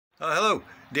Hello,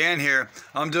 Dan here.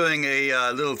 I'm doing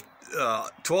a little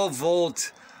 12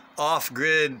 volt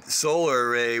off-grid solar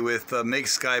array with Make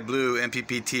Sky Blue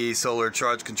mppt solar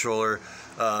charge controller.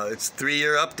 It's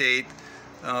 3-year update.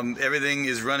 Everything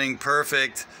is running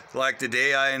perfect like the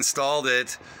day I installed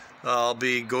it. I'll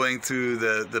be going through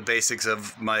the basics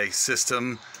of my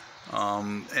system,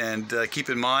 and keep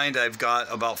in mind I've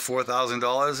got about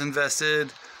 $4,000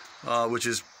 invested, which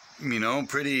is, you know,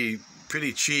 pretty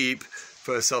cheap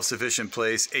for a self-sufficient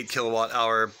place. 8 kilowatt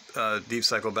hour deep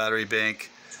cycle battery bank.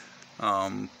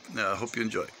 Hope you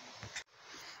enjoy.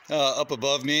 Up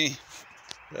above me,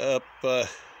 up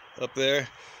there,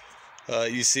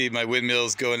 you see my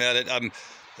windmills going at it. I'm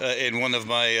in one of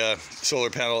my solar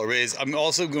panel arrays. I'm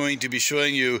also going to be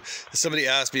showing you, somebody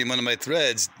asked me in one of my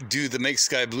threads, do the Make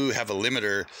Sky Blue have a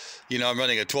limiter? You know, I'm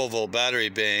running a 12 volt battery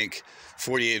bank,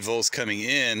 48 volts coming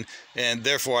in, and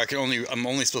therefore I'm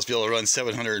only supposed to be able to run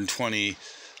 720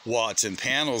 watts in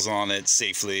panels on it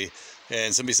safely.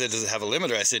 And somebody said, does it have a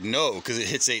limiter? I said no, because it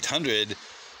hits 800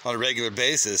 on a regular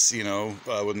basis, you know,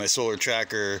 when my solar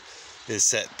tracker is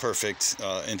set perfect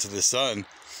into the sun.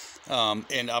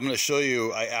 And I'm going to show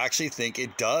you, I actually think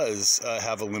it does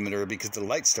have a limiter because the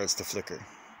light starts to flicker.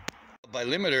 By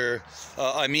limiter,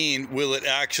 I mean, will it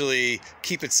actually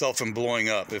keep itself from blowing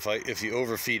up if you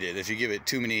overfeed it? If you give it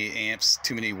too many amps,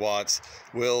 too many watts,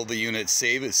 will the unit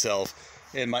save itself?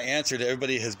 And my answer to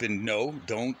everybody has been no,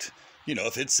 don't. You know,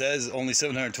 if it says only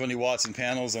 720 watts in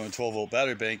panels on a 12 volt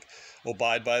battery bank,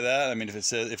 abide by that. I mean, if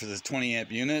it's a 20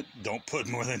 amp unit, don't put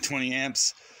more than 20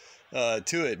 amps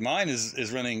to it. Mine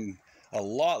is running a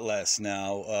lot less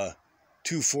now.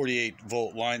 2 48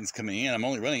 volt lines coming in. I'm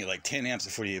only running at like 10 amps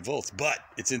at 48 volts, but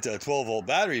it's into a 12 volt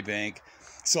battery bank.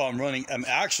 So I'm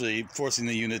actually forcing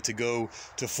the unit to go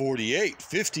to 48,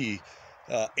 50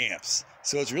 amps.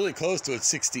 So it's really close to a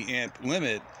 60 amp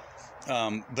limit,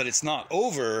 but it's not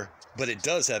over, but it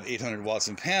does have 800 watts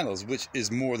in panels, which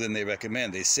is more than they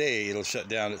recommend. They say it'll shut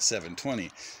down at 720.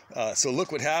 So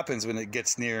look what happens when it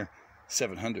gets near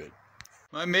 700.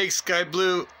 My Make Sky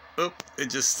Blue, oh, it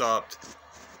just stopped.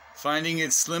 Finding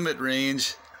its limit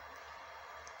range.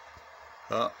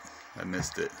 Oh, I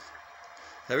missed it.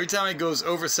 Every time it goes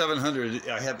over 700,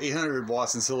 I have 800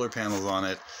 watts in solar panels on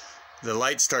it. The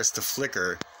light starts to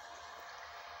flicker.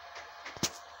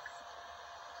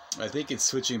 I think it's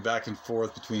switching back and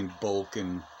forth between bulk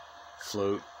and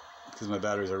float because my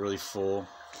batteries are really full.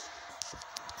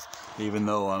 Even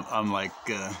though I'm like,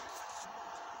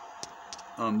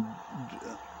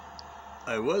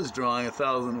 I was drawing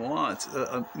 1,000 watts.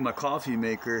 My coffee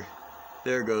maker,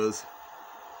 there goes,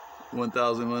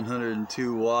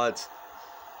 1,102 watts.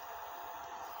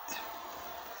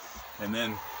 And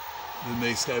then the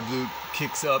Make Sky Blue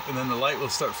kicks up, and then the light will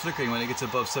start flickering when it gets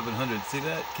above 700. See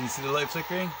that? Can you see the light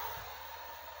flickering?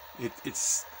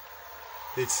 It's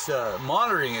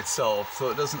monitoring itself so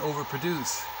it doesn't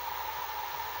overproduce.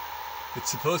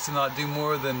 It's supposed to not do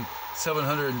more than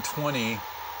 720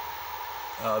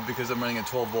 because I'm running a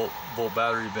 12 volt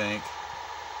battery bank.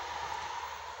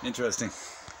 Interesting.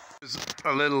 Here's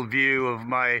a little view of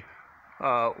my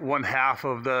one half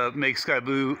of the Make Sky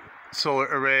Blue solar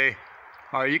array.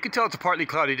 You can tell it's a partly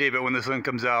cloudy day, but when the sun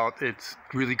comes out, it's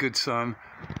really good sun.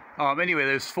 Anyway,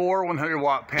 there's 4 100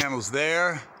 watt panels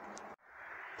there,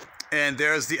 and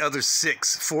there's the other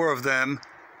 6. 4 of them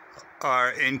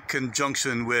are in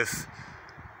conjunction with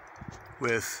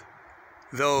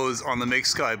those on the Make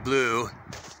Sky Blue,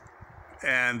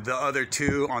 and the other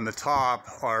 2 on the top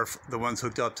are the ones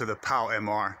hooked up to the POW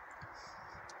MR.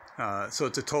 So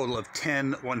it's a total of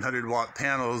 10 100 watt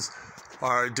panels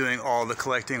are doing all the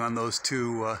collecting on those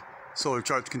 2 solar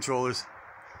charge controllers.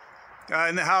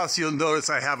 In the house, you'll notice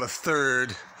I have a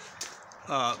third,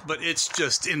 but it's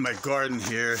just in my garden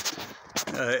here.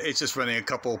 It's just running a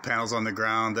couple panels on the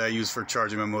ground that I use for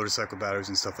charging my motorcycle batteries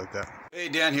and stuff like that. Hey,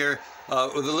 Dan here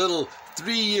with a little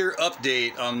 3-year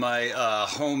update on my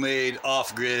homemade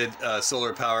off-grid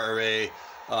solar power array.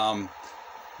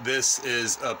 This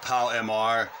is a POW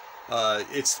MR.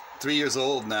 It's 3 years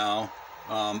old now.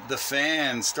 The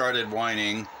fan started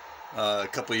whining a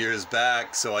couple years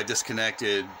back, so I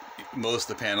disconnected most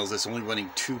of the panels. It's only running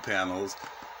 2 panels.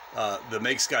 The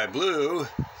Make Sky Blue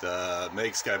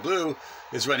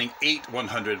is running 8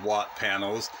 100 watt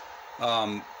panels.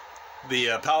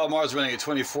 The POW MR is running a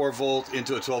 24 volt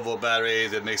into a 12 volt battery.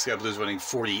 The Make Sky Blue is running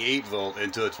 48 volt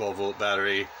into a 12 volt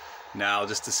battery now,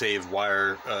 just to save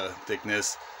wire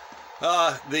thickness.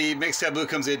 The Make Sky Blue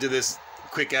comes into this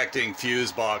quick acting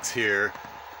fuse box here,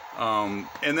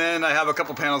 And then I have a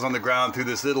couple panels on the ground through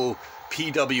this little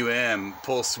PWM,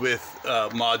 pulse width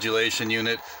modulation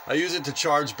unit. I use it to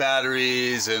charge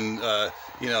batteries and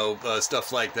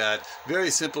stuff like that. Very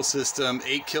simple system,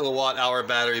 8 kilowatt hour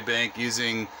battery bank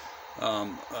using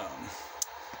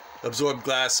absorbed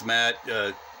glass mat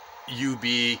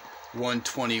UB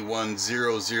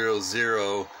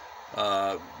 121000.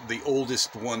 The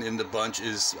oldest one in the bunch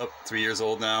is 3 years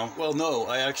old now. Well, no,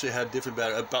 I actually had different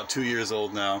battery, about 2 years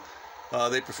old now.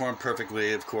 They perform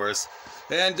perfectly, of course.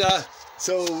 And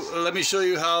so let me show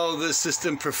you how this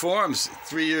system performs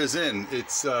 3 years in.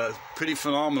 It's pretty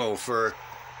phenomenal. For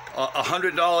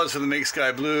 $100 for the Make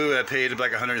Sky Blue, I paid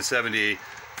like $170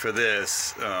 for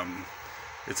this.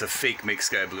 It's a fake Make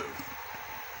Sky Blue.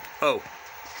 Oh,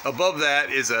 above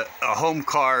that is a home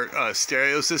car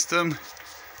stereo system.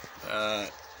 I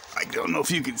don't know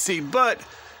if you can see, but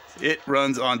it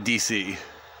runs on DC.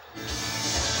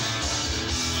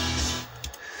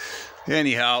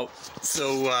 Anyhow,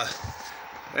 so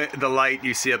the light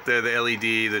you see up there, the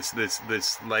LED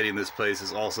that's lighting this place,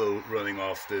 is also running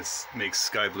off this Make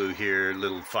Sky Blue here,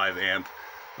 little 5 amp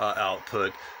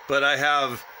output. But I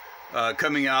have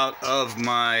coming out of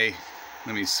my,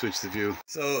 let me switch the view.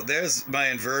 So there's my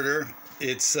inverter.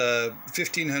 It's a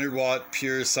 1500 watt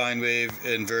pure sine wave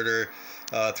inverter,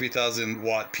 3000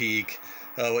 watt peak.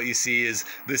 What you see is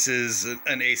this is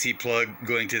an AC plug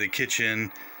going to the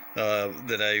kitchen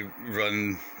that I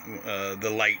run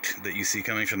the light that you see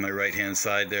coming from my right hand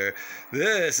side there.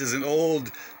 This is an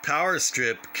old power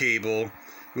strip cable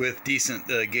with decent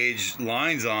gauge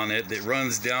lines on it that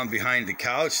runs down behind the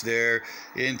couch there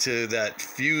into that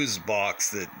fuse box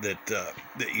that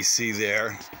you see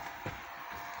there.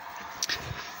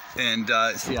 And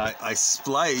see, I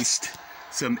spliced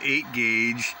some 8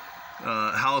 gauge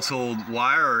household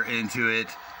wire into it,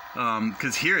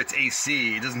 because here it's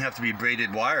AC. It doesn't have to be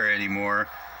braided wire anymore.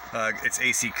 It's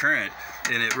AC current,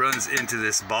 and it runs into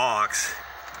this box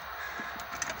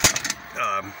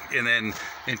and then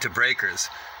into breakers.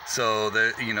 So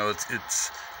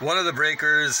it's one of the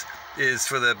breakers is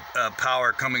for the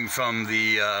power coming from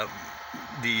the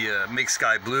Make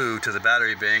Sky Blue to the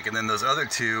battery bank, and then those other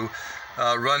 2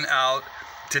 run out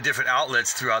to different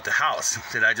outlets throughout the house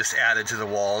that I just added to the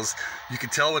walls. You can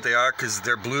tell what they are because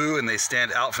they're blue and they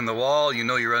stand out from the wall. You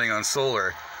know you're running on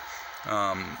solar.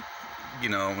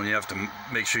 When you have to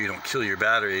make sure you don't kill your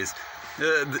batteries.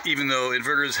 Even though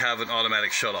inverters have an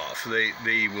automatic shut off,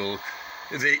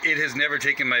 it has never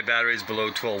taken my batteries below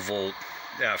 12 volt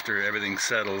after everything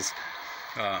settles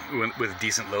with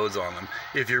decent loads on them.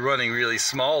 If you're running really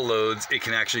small loads, it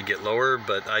can actually get lower,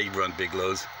 but I run big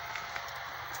loads.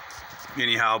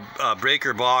 Anyhow,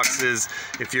 breaker boxes,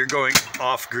 if you're going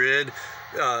off grid,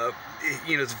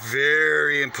 it's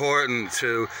very important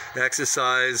to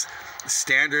exercise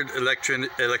standard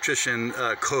electrician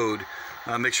code.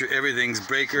 Make sure everything's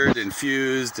breakered and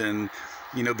fused, and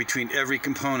between every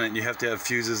component you have to have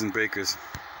fuses and breakers.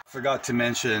 Forgot to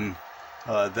mention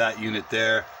that unit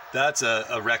there. That's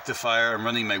a rectifier. I'm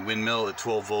running my windmill at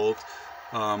 12 volt.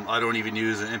 I don't even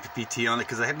use an mppt on it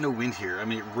because I have no wind here. I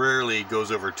mean, it rarely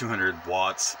goes over 200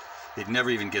 watts. It never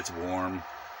even gets warm.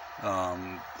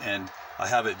 And I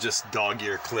have it just dog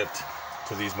ear clipped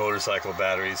to these motorcycle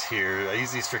batteries here. I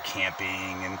use these for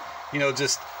camping and,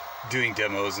 just doing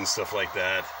demos and stuff like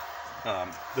that.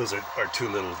 Those are 2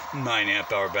 little 9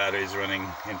 amp hour batteries running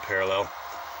in parallel.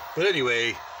 But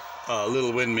anyway,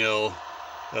 little windmill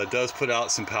does put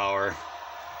out some power.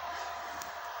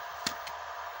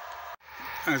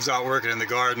 I was out working in the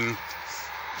garden.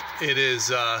 It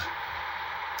is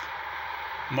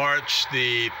March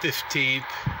the 15th.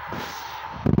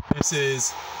 This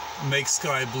is Make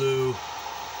Sky Blue.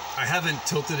 I haven't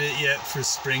tilted it yet for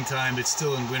springtime. It's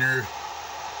still in winter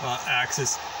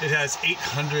axis. It has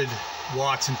 800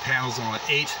 watts in panels on it.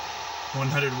 8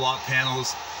 100 watt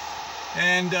panels.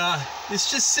 And it's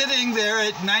just sitting there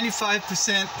at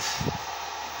 95%.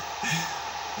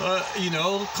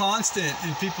 Constant,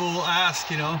 and people ask,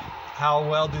 how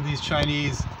well do these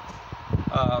Chinese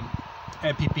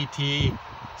mppt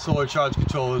solar charge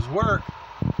controllers work?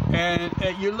 And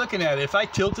you're looking at it. If I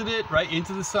tilted it right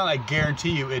into the sun, I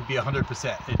guarantee you it'd be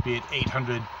 100%. It'd be at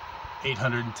 800,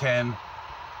 810,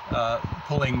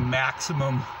 pulling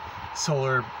maximum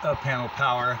solar panel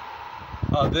power.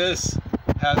 This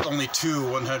has only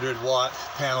 2 100 watt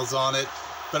panels on it.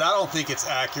 But I don't think it's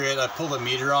accurate. I pulled a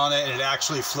meter on it and it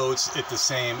actually floats it the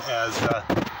same as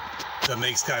the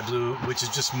Make Sky Blue, which is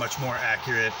just much more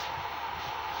accurate.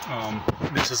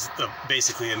 This is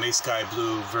basically a Make Sky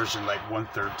Blue version like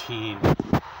 113.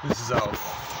 This is a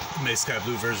Make Sky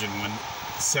Blue version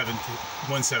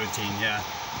 117, yeah.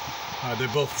 They're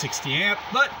both 60 amp,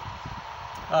 but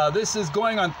this is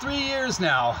going on 3 years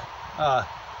now.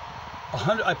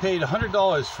 I paid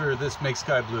 $100 for this Make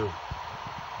Sky Blue.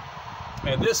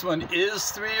 And this one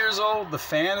is 3 years old. The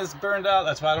fan is burned out.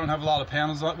 That's why I don't have a lot of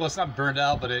panels on it. Well, it's not burned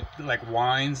out, but it like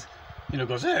whines. You know,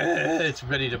 goes, it's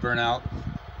ready to burn out.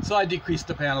 So I decreased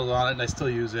the panels on it, and I still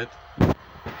use it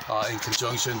in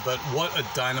conjunction. But what a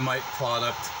dynamite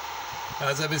product.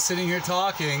 As I've been sitting here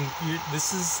talking,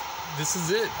 this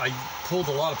is it. I pulled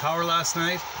a lot of power last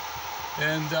night,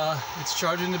 and it's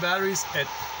charging the batteries at,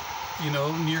 you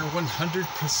know, near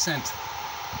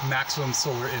 100% maximum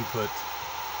solar input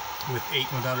with 8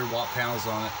 100-watt panels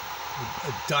on it.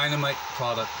 A dynamite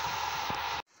product.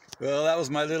 Well, that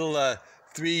was my little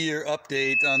 3-year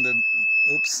update on the,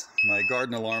 oops, my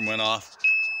garden alarm went off.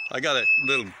 I got a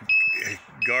little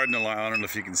garden alarm, I don't know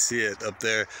if you can see it up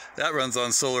there. That runs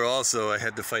on solar also. I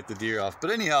had to fight the deer off.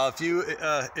 But anyhow, if you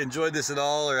enjoyed this at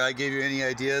all, or I gave you any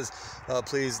ideas,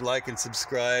 please like and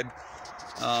subscribe.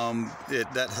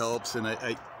 That helps,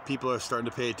 and people are starting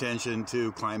to pay attention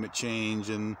to climate change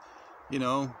and, you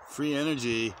know, free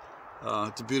energy.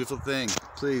 It's a beautiful thing.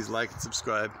 Please like and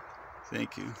subscribe.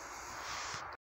 Thank you.